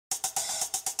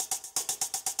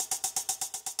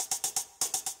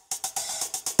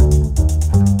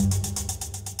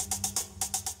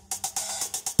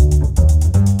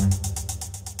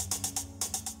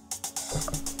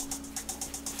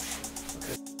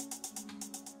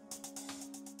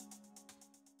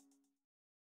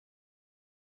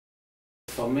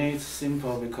for me it's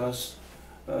simple because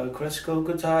classical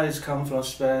guitar is come from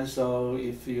Spain, so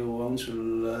if you want to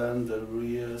learn the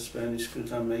real Spanish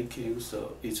guitar making,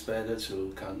 so it's better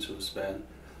to come to Spain.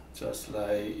 Just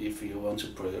like if you want to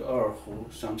play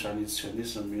erhu, some Chinese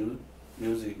traditional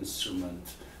music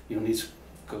instrument, you need to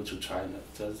go to China.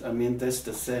 I mean, that's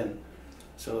the same.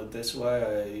 So that's why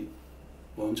I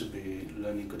want to be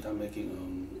learning guitar making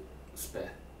on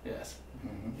Spain. Yes,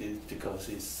 because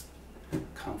it's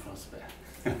come from Spain.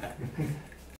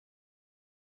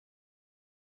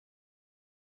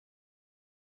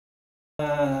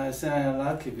 I think I'm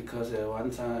lucky because at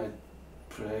one time I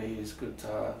play his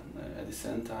guitar at the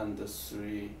same time the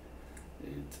three.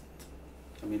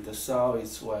 I mean the sound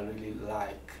is what I really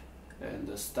like, and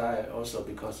the style also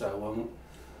because I want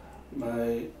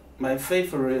my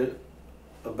favorite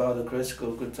about the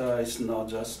classical guitar is not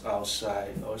just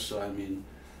outside. Also, I mean,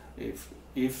 if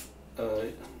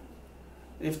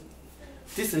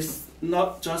this is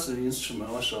not just an instrument,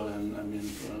 also, and I mean,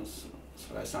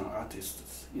 like some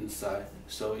artists inside.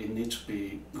 So it needs to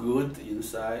be good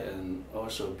inside and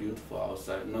also beautiful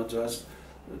outside. Not just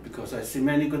because I see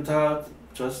many guitars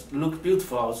just look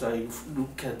beautiful outside. You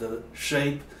look at the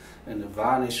shape and the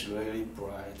varnish really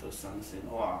bright or something.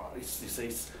 Wow,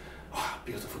 it's wow,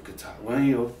 beautiful guitar. When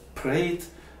you play it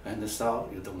and the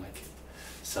sound, you don't like it.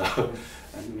 So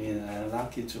I mean, I'm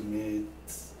lucky to meet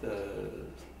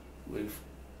with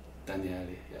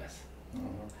Daniele. Yes.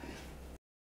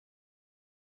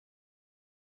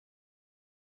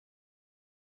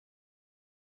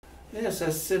 Yes, I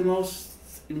think the most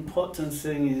important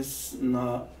thing is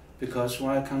not because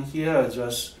when I come here,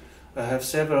 I have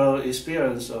several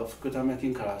experience of guitar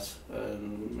making class,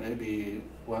 maybe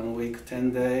 1 week,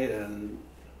 10 days, and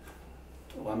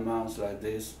 1 month like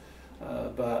this.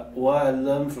 But what I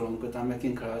learn from guitar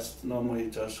making class normally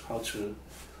just how to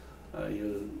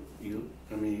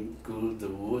glue the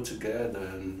wood together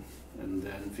and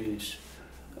then finish.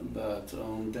 But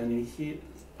on Daniele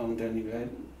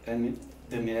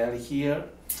here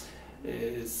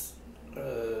is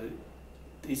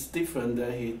it's different.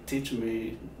 That he teach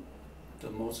me the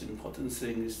most important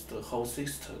thing is the whole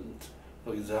system.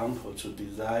 For example, to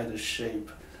design the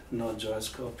shape, not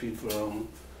just copy from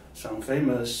some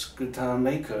famous guitar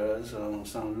makers or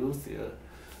some luthier,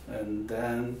 and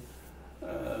then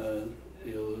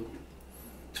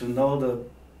to know the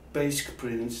basic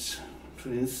principle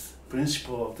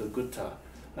of the guitar.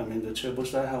 I mean the treble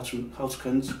side, how to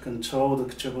control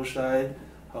the treble side,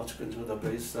 how to control the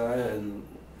bass side, and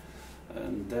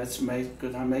that's make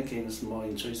guitar making is more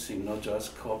interesting, not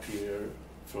just copy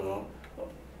from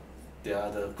the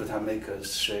other guitar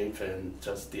makers' shape and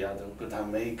just the other guitar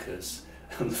makers'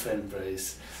 fan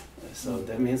base. So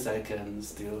that means I can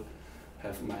still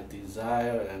have my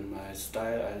desire and my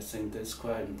style. I think that's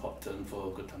quite important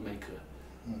for a guitar maker.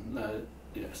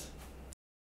 Yes.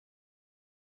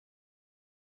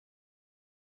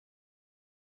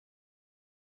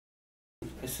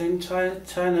 I think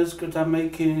China's guitar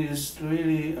making is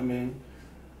really, I mean,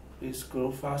 it's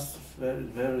grow fast very,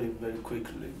 very, very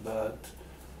quickly. But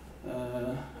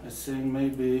I think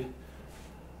maybe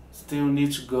still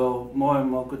need to go, more and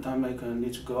more guitar makers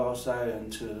need to go outside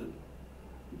and to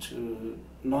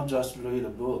not just read a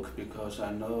book, because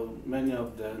I know many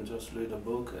of them just read a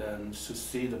book and to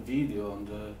see the video on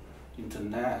the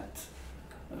internet.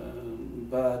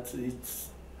 But it's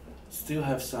still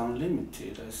have some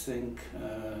limited, I think,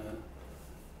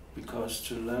 because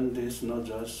to learn this, not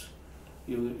just,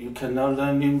 you cannot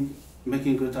learn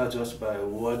making guitar just by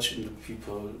watching the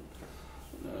people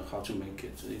how to make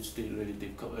it. It's still really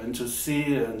difficult. And to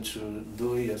see and to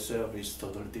do it yourself is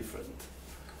totally different.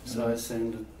 So I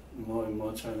think that more and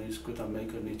more Chinese guitar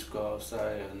makers need to go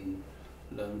outside and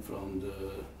learn from the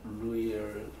real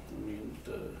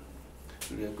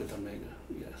guitar maker,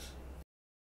 yes.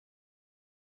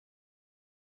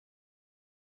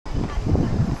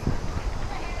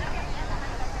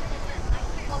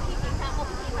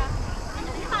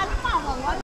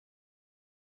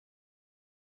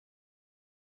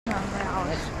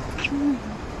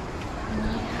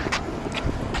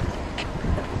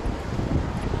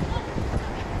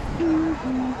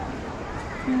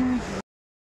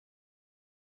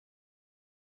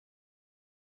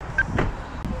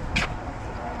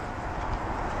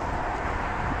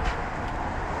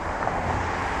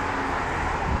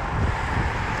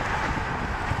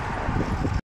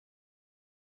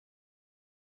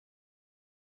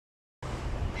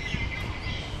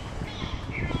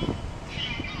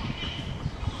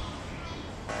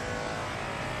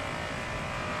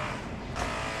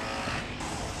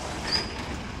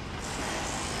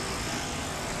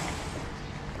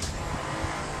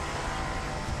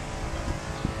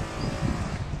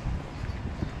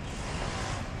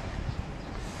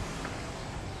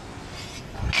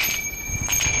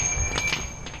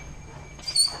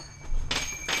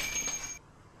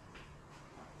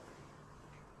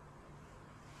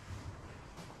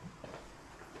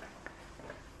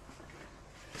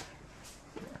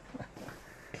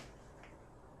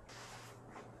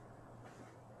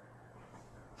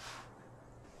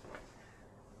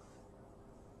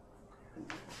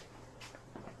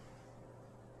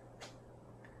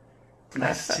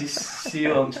 Nice to see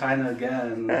you on China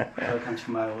again. Welcome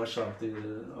to my workshop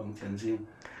on Tianjin.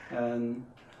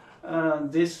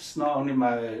 And this is not only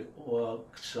my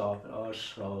workshop,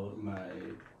 also my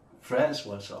friend's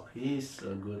workshop. He's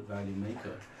a good violin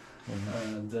maker.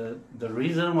 The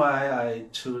reason why I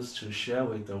choose to share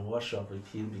with the workshop with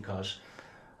him, because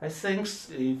I think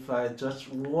if I just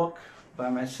work by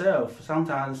myself,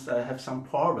 sometimes I have some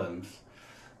problems.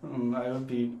 I will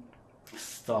be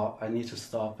I need to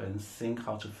stop and think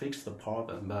how to fix the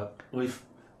problem. But with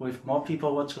more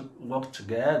people work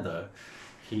together,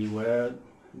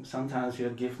 sometimes he'll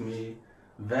give me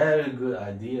very good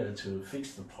idea to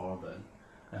fix the problem.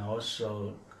 And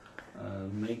also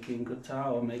making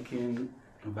guitar or making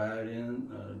violin,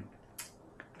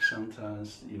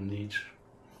 sometimes you need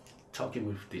talking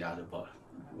with the other people.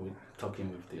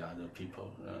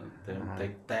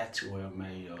 That will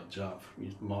make your job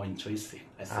more interesting,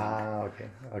 I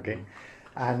think. Okay.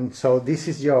 And so this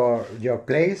is your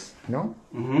place, no?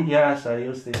 Yes, I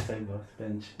use this table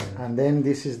bench. Yeah. And then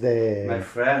this is my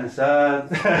friend.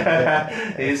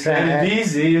 He's very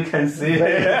busy, you can see.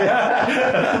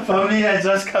 For me, I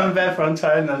just come back from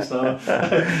China, so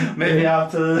maybe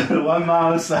after 1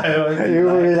 month I will. You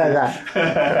will be like that.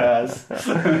 Yes.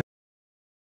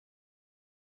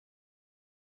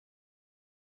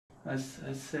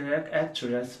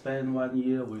 Actually, I spent 1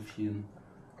 year with him.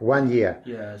 1 year?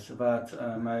 Yes, but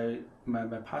my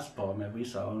passport, my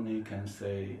visa only can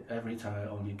stay, every time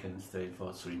only can stay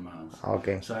for 3 months.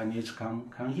 Okay. So I need to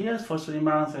come here for 3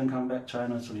 months and come back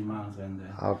China 3 months and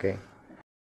then. Okay.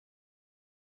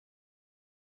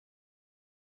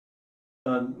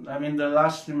 I mean, the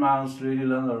last 3 months really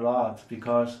learned a lot,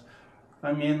 because,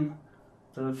 I mean,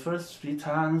 the first 3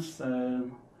 times,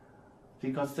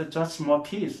 because they're just small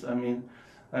piece. I mean,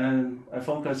 I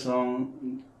focus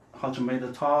on how to make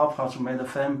the top, how to make the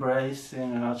fan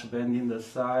bracing, and how to bend in the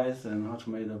sides, and how to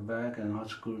make the back, and how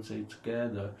to glue it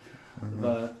together.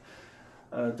 But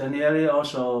Daniele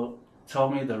also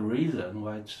told me the reason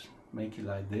why to make it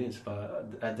like this.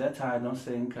 But at that time, I don't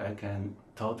think I can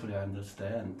totally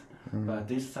understand. But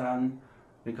this time,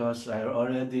 because I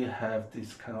already have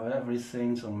this kind of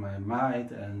everything on my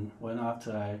mind, and when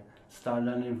after I start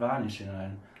learning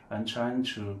varnishing, I'm trying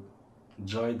to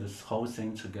join this whole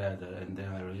thing together, and then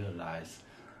I realize,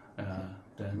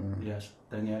 yes,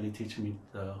 Daniele teach me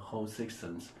the whole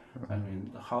systems. I mean,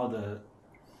 how the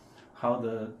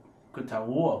guitar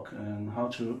work, and how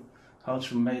to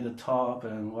make the top,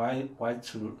 and why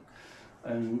to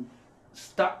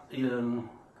start.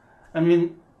 I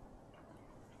mean,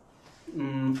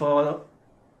 for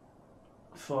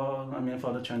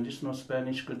the traditional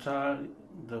Spanish guitar,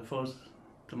 the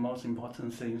most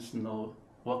important thing is know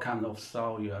what kind of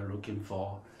sound you are looking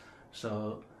for.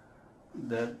 So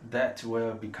that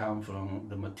will become from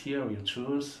the material you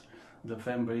choose, the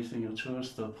fan bracing you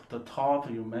choose, the top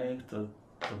you make, the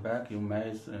back you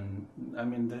make, and I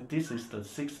mean this is the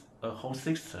whole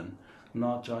system,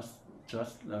 not just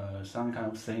some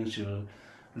kind of things you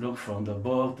look from the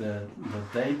book, the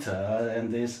data,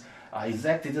 and this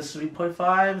exactly the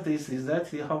 3.5. This is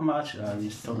exactly how much.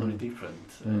 It's totally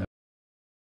different.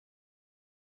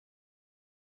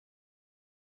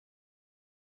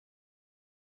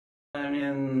 I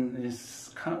mean,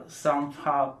 some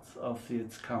part of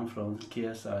it comes from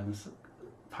Chiesa, and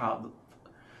part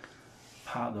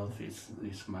of it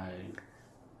is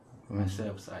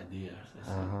myself's idea.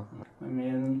 I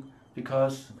mean,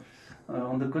 because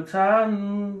on the guitar,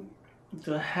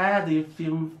 the head, if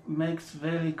you makes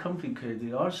very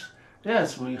complicated. Also,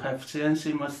 yes, we have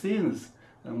CNC machines,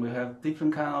 and we have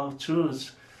different kind of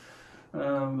tools.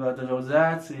 But the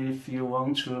rosette, if you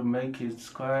want to make it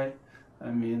quite, I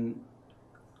mean,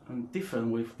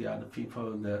 different with the other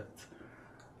people, that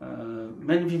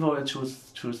many people will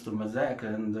choose the mosaic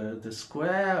and the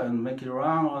square and make it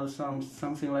round or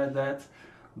something like that.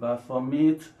 But for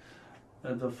me,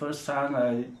 the first time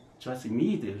I just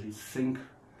immediately think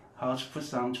how to put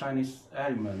some Chinese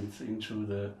elements into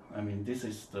the. I mean, this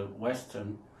is the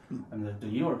Western and the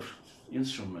Europe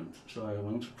instrument, so I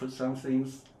want to put some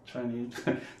things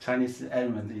Chinese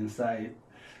element inside.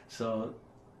 So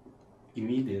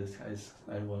immediately, I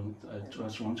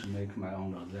just want to make my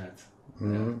own rosette.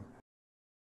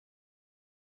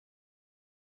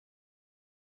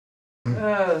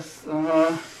 Yes,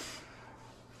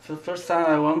 the first time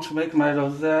I want to make my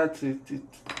rosette,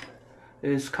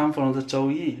 it's come from the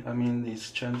Zhou Yi. I mean,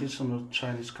 it's traditional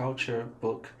Chinese culture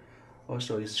book.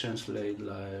 Also, it's translated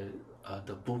like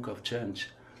the Book of Chen,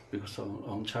 because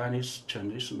on Chinese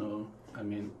traditional, I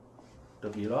mean, the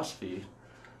philosophy,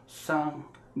 some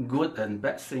good and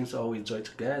bad things always join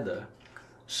together.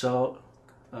 So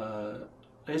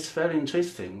it's very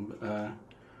interesting.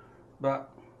 But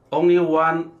only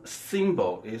one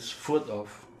symbol is full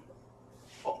of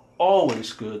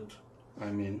always good.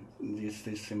 I mean, this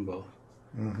symbol.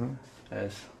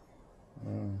 Yes.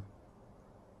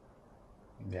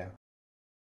 Yeah.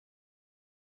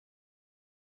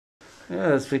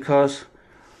 Yes, because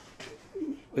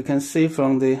we can see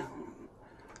from the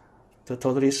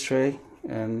totally straight,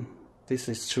 and this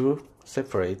is true,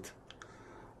 separate.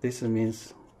 This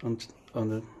means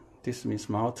this means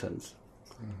mountains,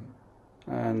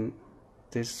 and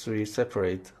these three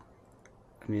separate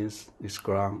means it's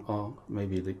ground or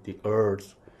maybe the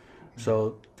earth.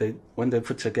 So when they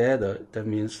put together, that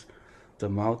means the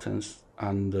mountains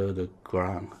under the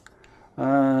ground.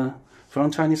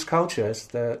 From Chinese cultures,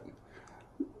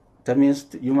 that means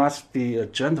you must be a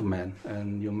gentleman,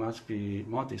 and you must be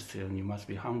modest, and you must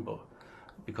be humble,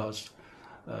 because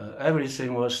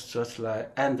everything was just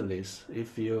like endless.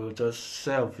 If you just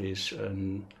selfish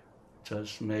and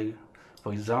just make,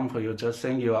 for example, you just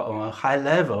think you are on a high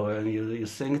level and you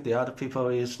think the other people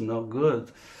is not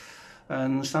good,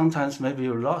 and sometimes maybe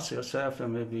you lost yourself,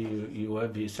 and maybe you will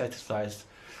be satisfied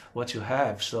what you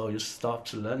have, so you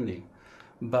stopped learning.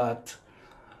 But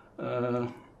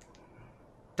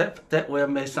that will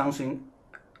make something,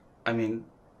 I mean,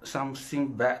 something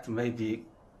bad maybe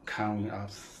coming up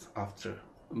after.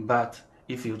 But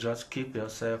if you just keep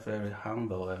yourself very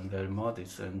humble and very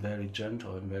modest and very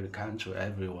gentle and very kind to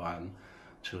everyone,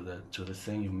 to the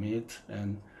thing you meet,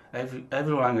 and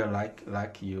everyone will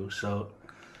like you. So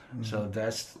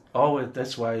that's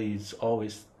why it's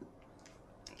always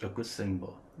a good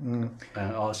symbol.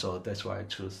 And also that's why I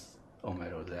choose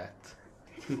rosette,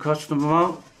 because the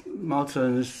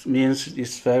mountains means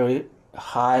it's very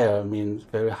higher, means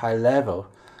very high level,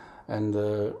 and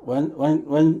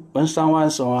when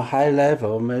someone's on a high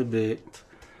level, maybe,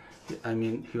 I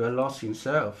mean, he will lost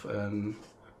himself, and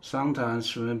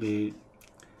sometimes maybe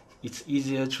it's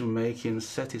easier to make him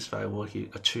satisfy what he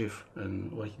achieve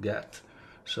and what he get.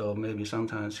 So maybe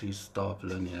sometimes he stop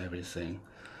learning everything,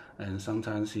 and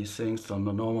sometimes he thinks the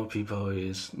normal people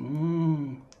is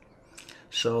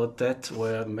so that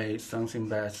will make something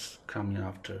bad coming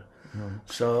after.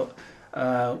 So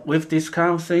with these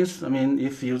kind of things, I mean,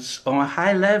 if you're on a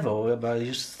high level, but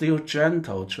you're still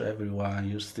gentle to everyone,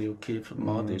 you still keep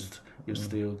modest, you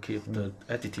still keep the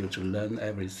attitude to learn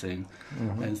everything,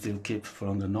 and still keep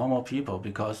from the normal people,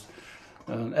 because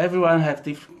everyone have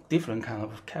different kind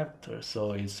of character.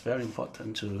 So it's very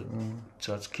important to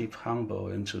just keep humble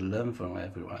and to learn from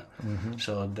everyone.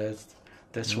 So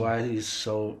that's why it's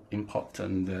so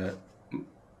important, the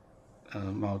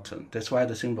mountain. That's why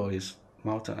the symbol is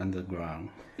mountain underground.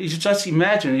 You just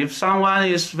imagine if someone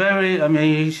is very, I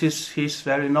mean, he's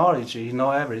very knowledgeable, he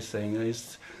know everything,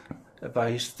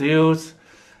 but he still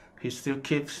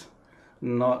keeps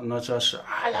not just,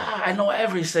 I know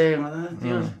everything,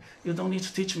 you don't need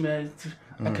to teach me,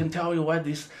 I can tell you what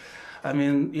this. I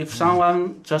mean, if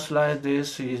someone just like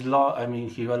this, he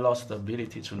will lost the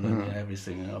ability to learn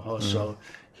everything. And also,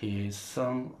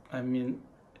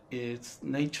 it's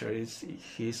nature.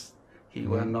 He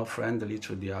was not friendly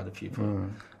to the other people.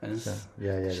 And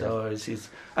so it's.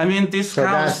 I mean, this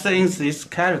kind of things, this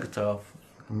character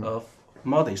of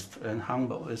modest and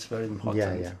humble is very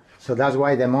important. So that's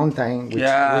why the mountain, which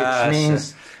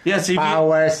means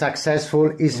power,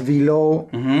 successful, is below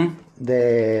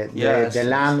the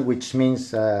land, which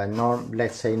means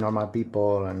let's say normal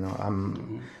people and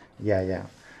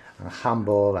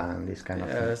humble and this kind of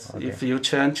thing. Okay. If you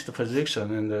change the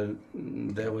position,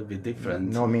 and there would be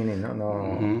different. No meaning,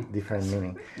 no different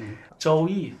meaning. Zhou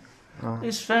Yi,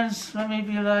 it's friends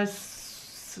maybe like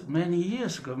many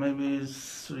years ago, maybe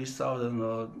 3,000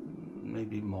 or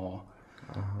maybe more.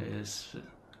 It's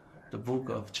the Book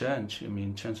of Chen. I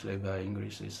mean, translated by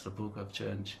English, is the Book of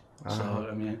Chen. So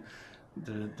I mean,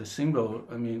 the symbol.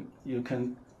 I mean, you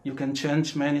can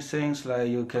change many things. Like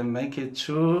you can make it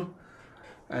true,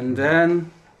 and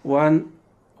then one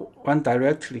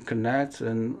directly connects.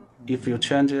 And if you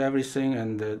change everything,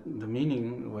 and the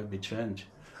meaning will be changed.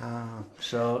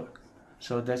 So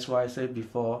that's why I said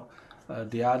before,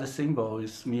 the other symbol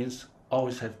means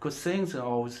always have good things and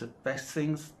always have bad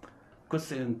things. Good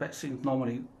things and bad things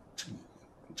normally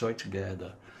join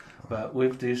together, but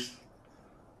with this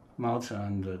mountain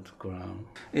under the ground,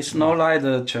 it's not like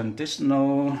the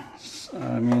traditional.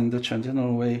 I mean, the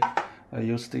traditional way I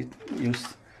used the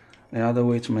other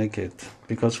way to make it,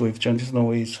 because with traditional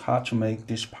way it's hard to make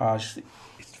this part.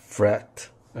 It's flat.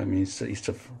 I mean, it's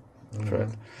a flat.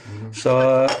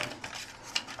 So,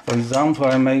 for example,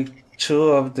 I make two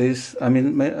of these. I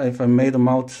mean, if I made a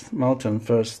mountain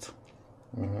first.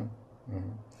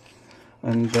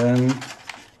 And then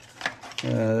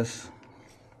yes.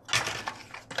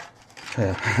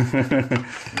 Yeah.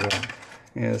 Yeah.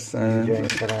 Yes.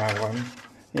 One.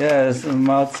 Yes,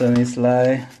 mountain is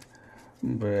like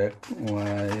black,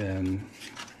 white, and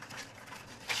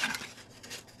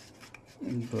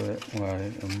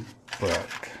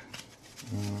black.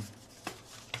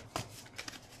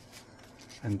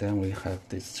 And then we have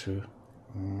these two.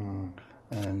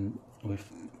 And with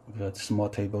a small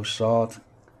table salt.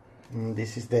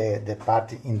 This is the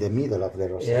part in the middle of the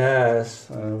rosette. Yes,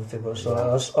 table salt.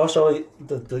 Yeah. Also,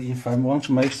 if I want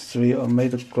to make three or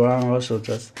make the ground, also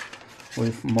just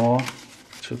with more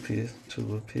two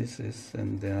pieces,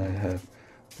 and then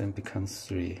then becomes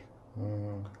three.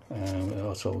 And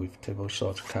also with table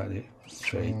salt, cut it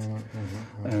straight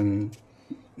and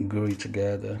glue it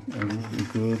together, and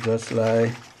glue just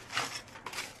like,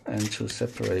 and to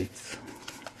separate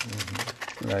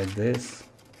like this.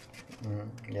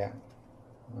 Yeah.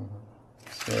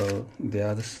 So the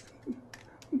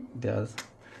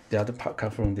other part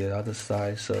come from the other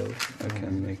side, so I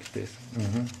can make this.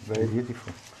 Very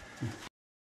beautiful.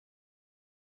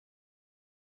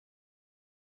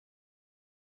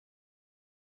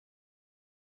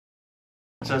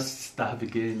 Just start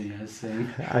beginning, I think.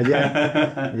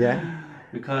 Yeah. Yeah.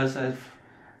 Because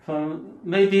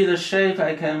maybe the shape,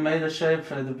 I can make the shape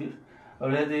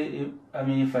already. I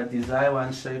mean, if I design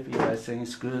one shape, if I think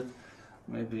it's good,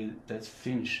 maybe that's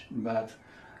finished. But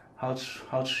how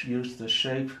to use the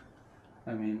shape?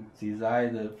 I mean,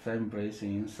 design the fan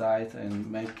bracing inside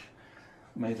and make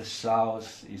the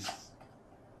sounds is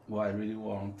what I really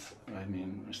want. I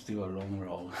mean, it's still a long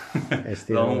road,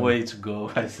 long way to go,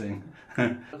 I think.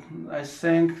 I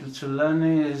think to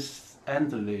learning is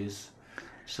endless.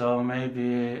 So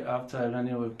maybe after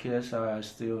learning with Chiesa, I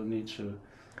still need to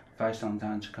find some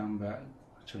time to come back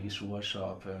to his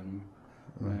workshop and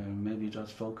maybe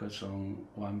just focus on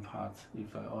one part.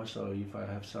 If I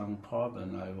have some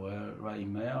problem, I will write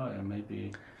email and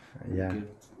maybe give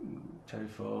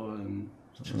telephone and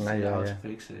to see how to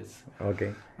fix it.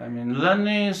 Okay. I mean,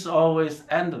 learning is always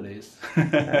endless.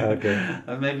 Okay.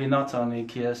 Maybe not only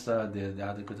Chiesa, the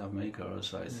other guitar maker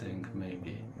also, I think,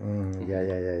 maybe.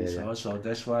 Yeah. Also,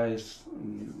 that's why it's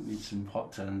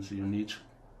important. You need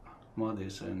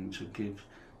modest and to keep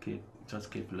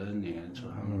learning and to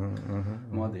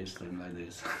have modest and like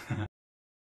this.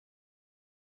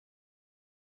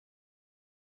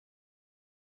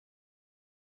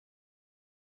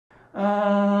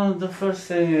 The first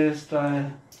thing is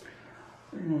like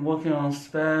working on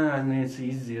Spain, and it's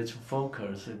easier to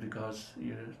focus because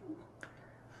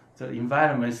the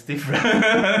environment is different.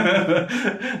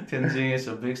 Tianjin is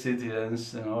a big city, and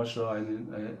also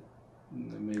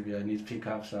maybe I need to pick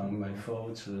up my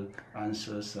phone to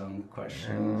answer some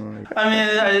questions. I mean,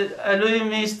 I really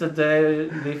miss the day I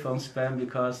live on Spain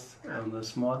because on the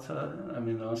small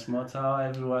town,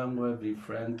 everyone will be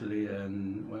friendly,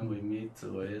 and when we meet,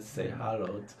 we say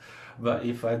hello. But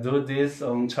if I do this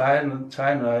on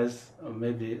China is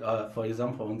maybe, for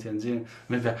example, on Tianjin,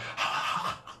 maybe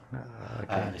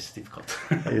it's difficult.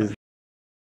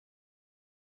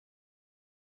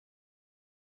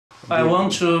 I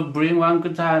want to bring one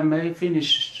guitar I may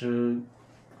finish to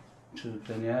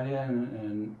Daniele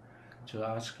and to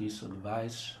ask his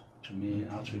advice to me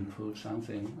how to improve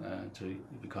something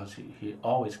because he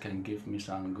always can give me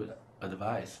some good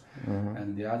advice.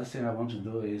 And the other thing I want to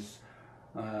do is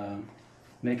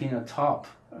making a top.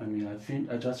 I mean,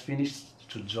 I just finished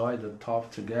to join the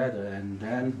top together and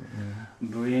then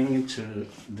bring it to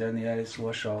Daniele's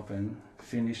workshop and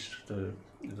finish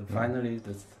finally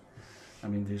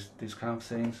these kind of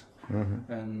things.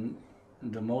 And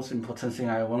the most important thing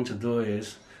I want to do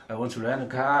is I want to rent a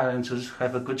car and to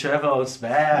have a good travel on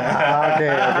Spain.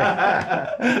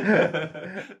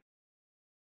 Okay.